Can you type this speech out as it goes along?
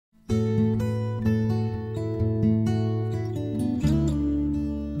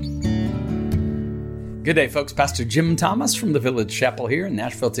Good day, folks. Pastor Jim Thomas from the Village Chapel here in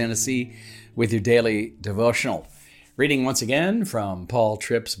Nashville, Tennessee, with your daily devotional. Reading once again from Paul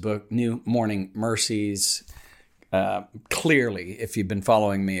Tripp's book, New Morning Mercies. Clearly, if you've been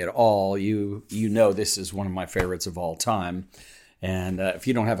following me at all, you know this is one of my favorites of all time. And if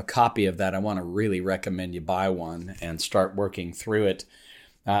you don't have a copy of that, I want to really recommend you buy one and start working through it.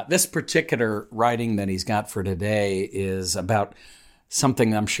 This particular writing that he's got for today is about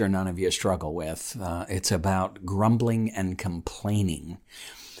something I'm sure none of you struggle with. It's about grumbling and complaining.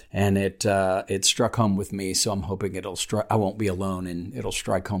 And it struck home with me, so I'm hoping I won't be alone, and it'll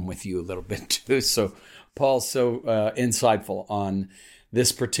strike home with you a little bit too. So Paul's so insightful on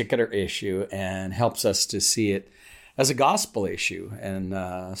this particular issue and helps us to see it as a gospel issue.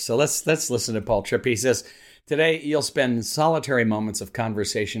 And so let's listen to Paul Tripp. He says, today you'll spend solitary moments of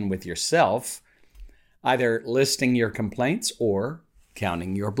conversation with yourself, either listing your complaints or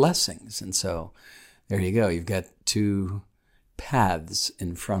counting your blessings. And so there you go. You've got two paths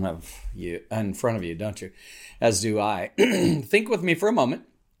in front of you, don't you? As do I. Think with me for a moment.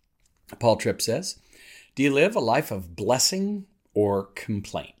 Paul Tripp says, do you live a life of blessing or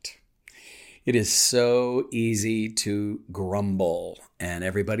complaint? It is so easy to grumble. And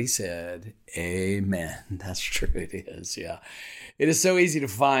everybody said, amen. That's true. It is. Yeah. It is so easy to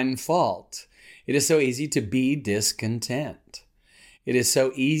find fault. It is so easy to be discontent. It is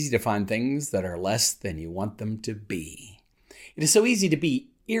so easy to find things that are less than you want them to be. It is so easy to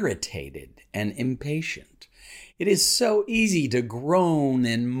be irritated and impatient. It is so easy to groan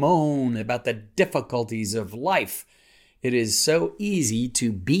and moan about the difficulties of life. It is so easy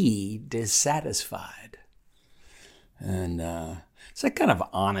to be dissatisfied. And it's that kind of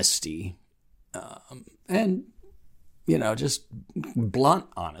honesty and, just blunt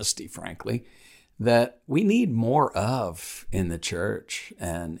honesty, frankly, that we need more of in the church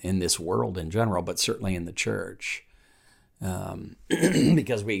and in this world in general, but certainly in the church,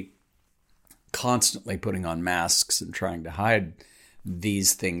 because we constantly putting on masks and trying to hide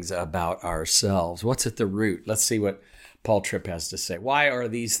these things about ourselves. What's at the root? Let's see what Paul Tripp has to say. Why are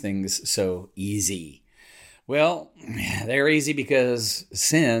these things so easy? Well, they're easy because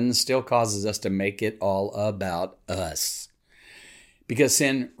sin still causes us to make it all about us. Because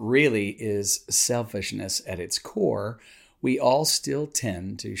sin really is selfishness at its core, we all still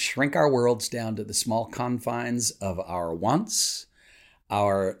tend to shrink our worlds down to the small confines of our wants,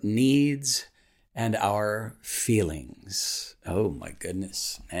 our needs, and our feelings. Oh my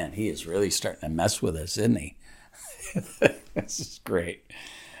goodness, man, he is really starting to mess with us, isn't he? This is great.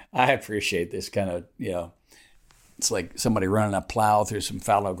 I appreciate this kind of, it's like somebody running a plow through some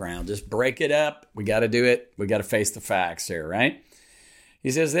fallow ground. Just break it up. We got to do it. We got to face the facts here, right? He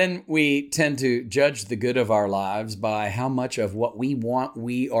says, then we tend to judge the good of our lives by how much of what we want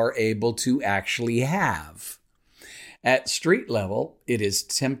we are able to actually have. At street level, it is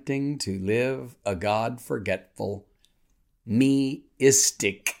tempting to live a God-forgetful,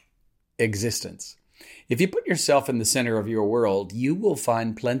 me-istic existence. If you put yourself in the center of your world, you will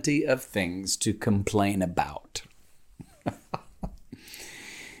find plenty of things to complain about.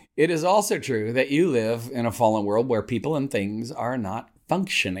 It is also true that you live in a fallen world where people and things are not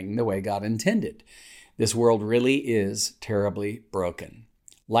functioning the way God intended. This world really is terribly broken.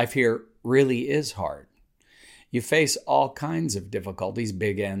 Life here really is hard. You face all kinds of difficulties,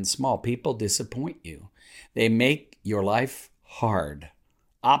 big and small. People disappoint you. They make your life hard.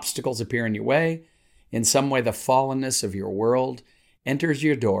 Obstacles appear in your way. In some way, the fallenness of your world enters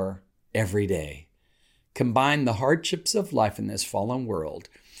your door every day. Combine the hardships of life in this fallen world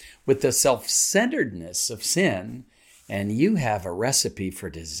with the self-centeredness of sin, and you have a recipe for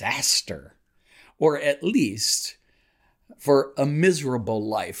disaster, or at least for a miserable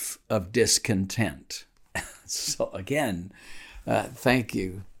life of discontent. So again, thank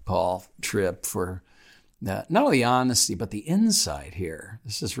you, Paul Tripp, for not only the honesty, but the insight here.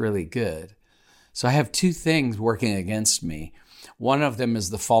 This is really good. So I have two things working against me. One of them is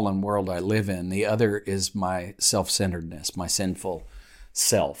the fallen world I live in. The other is my self-centeredness, my sinful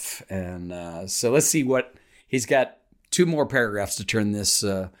self. And so let's see what he's got. Two more paragraphs to turn this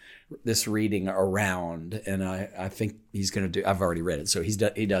reading around, and I think he's going to do. I've already read it, so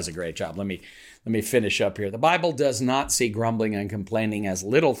he does a great job. Let me finish up here. The Bible does not see grumbling and complaining as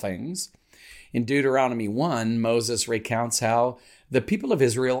little things. In Deuteronomy 1, Moses recounts how the people of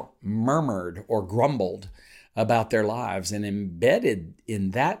Israel murmured or grumbled about their lives, and embedded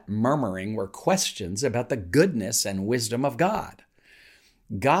in that murmuring were questions about the goodness and wisdom of God.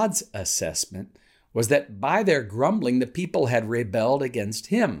 God's assessment was that by their grumbling, the people had rebelled against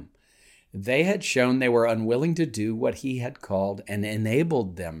him. They had shown they were unwilling to do what he had called and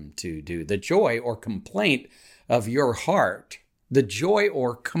enabled them to do. The joy or complaint of your heart, the joy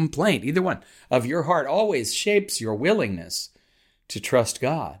or complaint, either one, of your heart always shapes your willingness to trust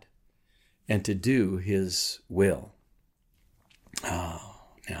God and to do his will. Oh,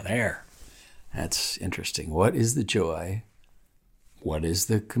 now that's interesting. What is the joy? What is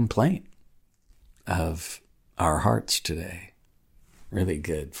the complaint of our hearts today? Really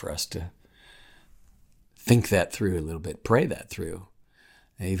good for us to think that through a little bit, pray that through.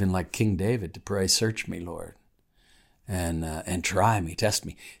 Even like King David to pray, search me, Lord, and try me, test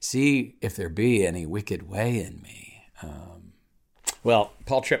me. See if there be any wicked way in me. Well,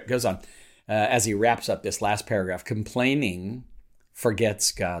 Paul Tripp goes on as he wraps up this last paragraph. Complaining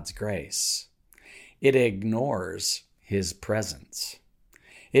forgets God's grace. It ignores his presence.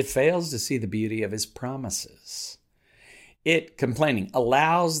 It fails to see the beauty of his promises. Complaining,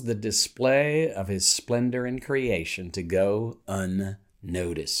 allows the display of his splendor in creation to go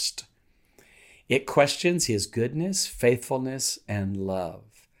unnoticed. It questions his goodness, faithfulness, and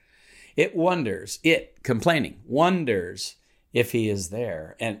love. Complaining, wonders if he is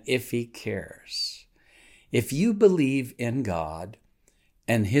there and if he cares. If you believe in God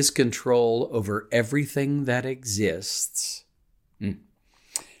and his control over everything that exists,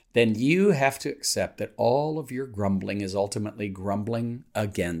 then you have to accept that all of your grumbling is ultimately grumbling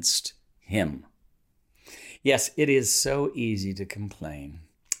against him. Yes, it is so easy to complain.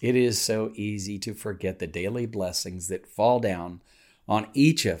 It is so easy to forget the daily blessings that fall down on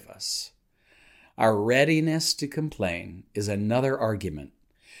each of us. Our readiness to complain is another argument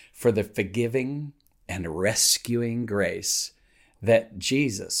for the forgiving and rescuing grace that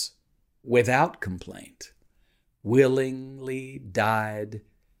Jesus, without complaint, willingly died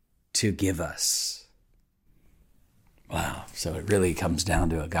to give us. Wow. So it really comes down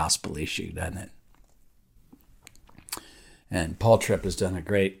to a gospel issue, doesn't it? And Paul Tripp has done a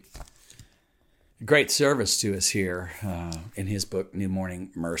great service to us here in his book, New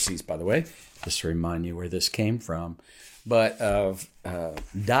Morning Mercies, by the way, just to remind you where this came from, but of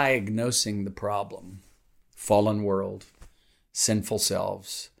diagnosing the problem, fallen world, sinful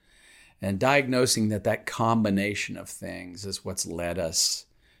selves, and diagnosing that combination of things is what's led us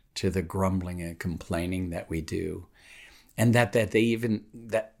to the grumbling and complaining that we do, and that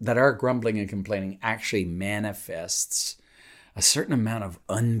our grumbling and complaining actually manifests a certain amount of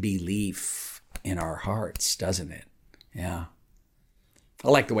unbelief in our hearts, doesn't it? Yeah. I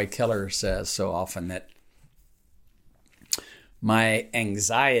like the way Keller says so often that my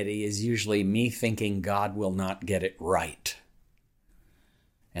anxiety is usually me thinking God will not get it right.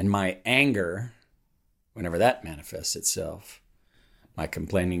 And my anger, whenever that manifests itself, my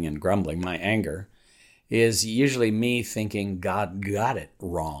complaining and grumbling, my anger, is usually me thinking God got it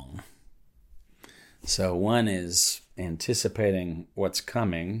wrong. So one is anticipating what's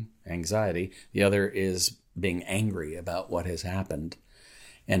coming, anxiety. The other is being angry about what has happened.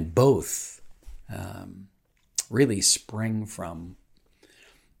 And both really spring from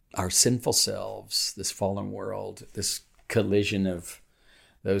our sinful selves, this fallen world, this collision of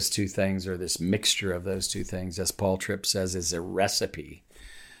those two things, or this mixture of those two things, as Paul Tripp says, is a recipe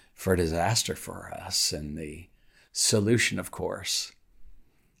for disaster for us. And the solution, of course,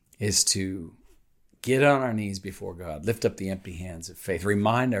 is to get on our knees before God, lift up the empty hands of faith,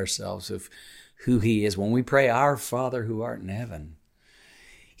 remind ourselves of who he is. When we pray, "Our Father who art in heaven,"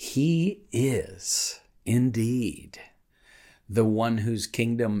 he is indeed the one whose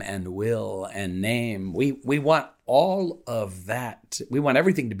kingdom and will and name, we want all of that. We want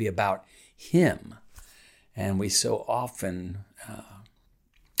everything to be about him. And we so often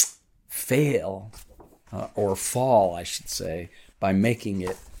fail, or fall, I should say, by making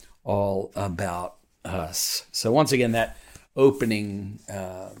it all about us. So once again, that opening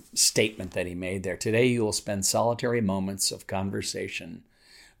statement that he made there, today you will spend solitary moments of conversation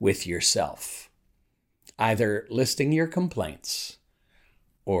with yourself, either listing your complaints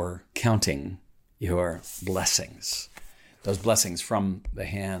or counting your blessings. Those blessings from the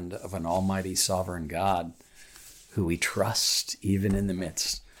hand of an almighty sovereign God who we trust even in the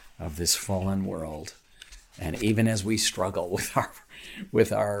midst of this fallen world. And even as we struggle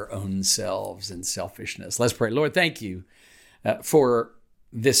with our own selves and selfishness. Let's pray. Lord, thank you for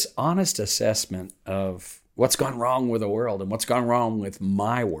this honest assessment of what's gone wrong with the world and what's gone wrong with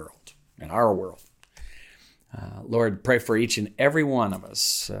my world and our world. Lord, pray for each and every one of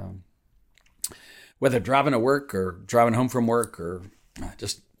us, whether driving to work or driving home from work or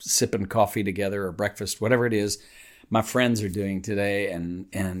just sipping coffee together or breakfast, whatever it is. my friends are doing today.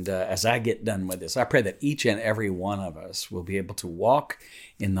 And as I get done with this, I pray that each and every one of us will be able to walk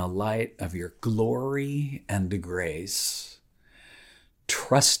in the light of your glory and grace,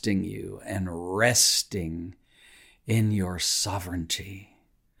 trusting you and resting in your sovereignty,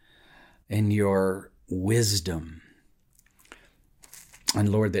 in your wisdom. And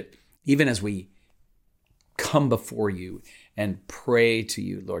Lord, that even as we come before you and pray to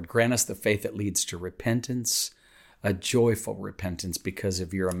you, Lord, grant us the faith that leads to repentance, a joyful repentance because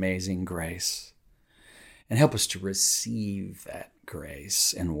of your amazing grace. And help us to receive that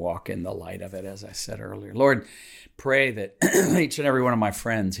grace and walk in the light of it, as I said earlier. Lord, pray that each and every one of my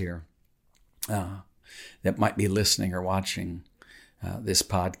friends here that might be listening or watching this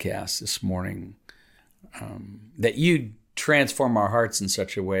podcast this morning, that you transform our hearts in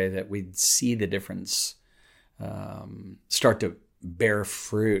such a way that we'd see the difference start to bear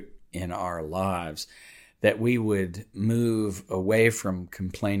fruit in our lives, that we would move away from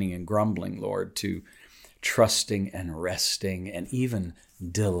complaining and grumbling, Lord, to trusting and resting and even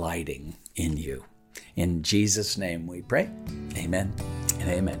delighting in you. In Jesus' name we pray. Amen and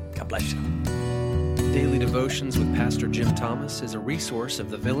amen. God bless you. Daily Devotions with Pastor Jim Thomas is a resource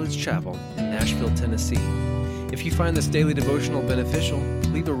of the Village Chapel in Nashville, Tennessee. If you find this daily devotional beneficial,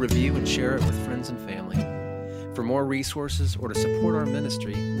 leave a review and share it with friends and family. For more resources or to support our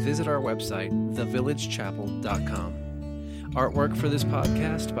ministry, visit our website, thevillagechapel.com. Artwork for this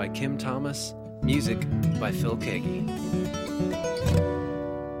podcast by Kim Thomas. Music by Phil Kagi.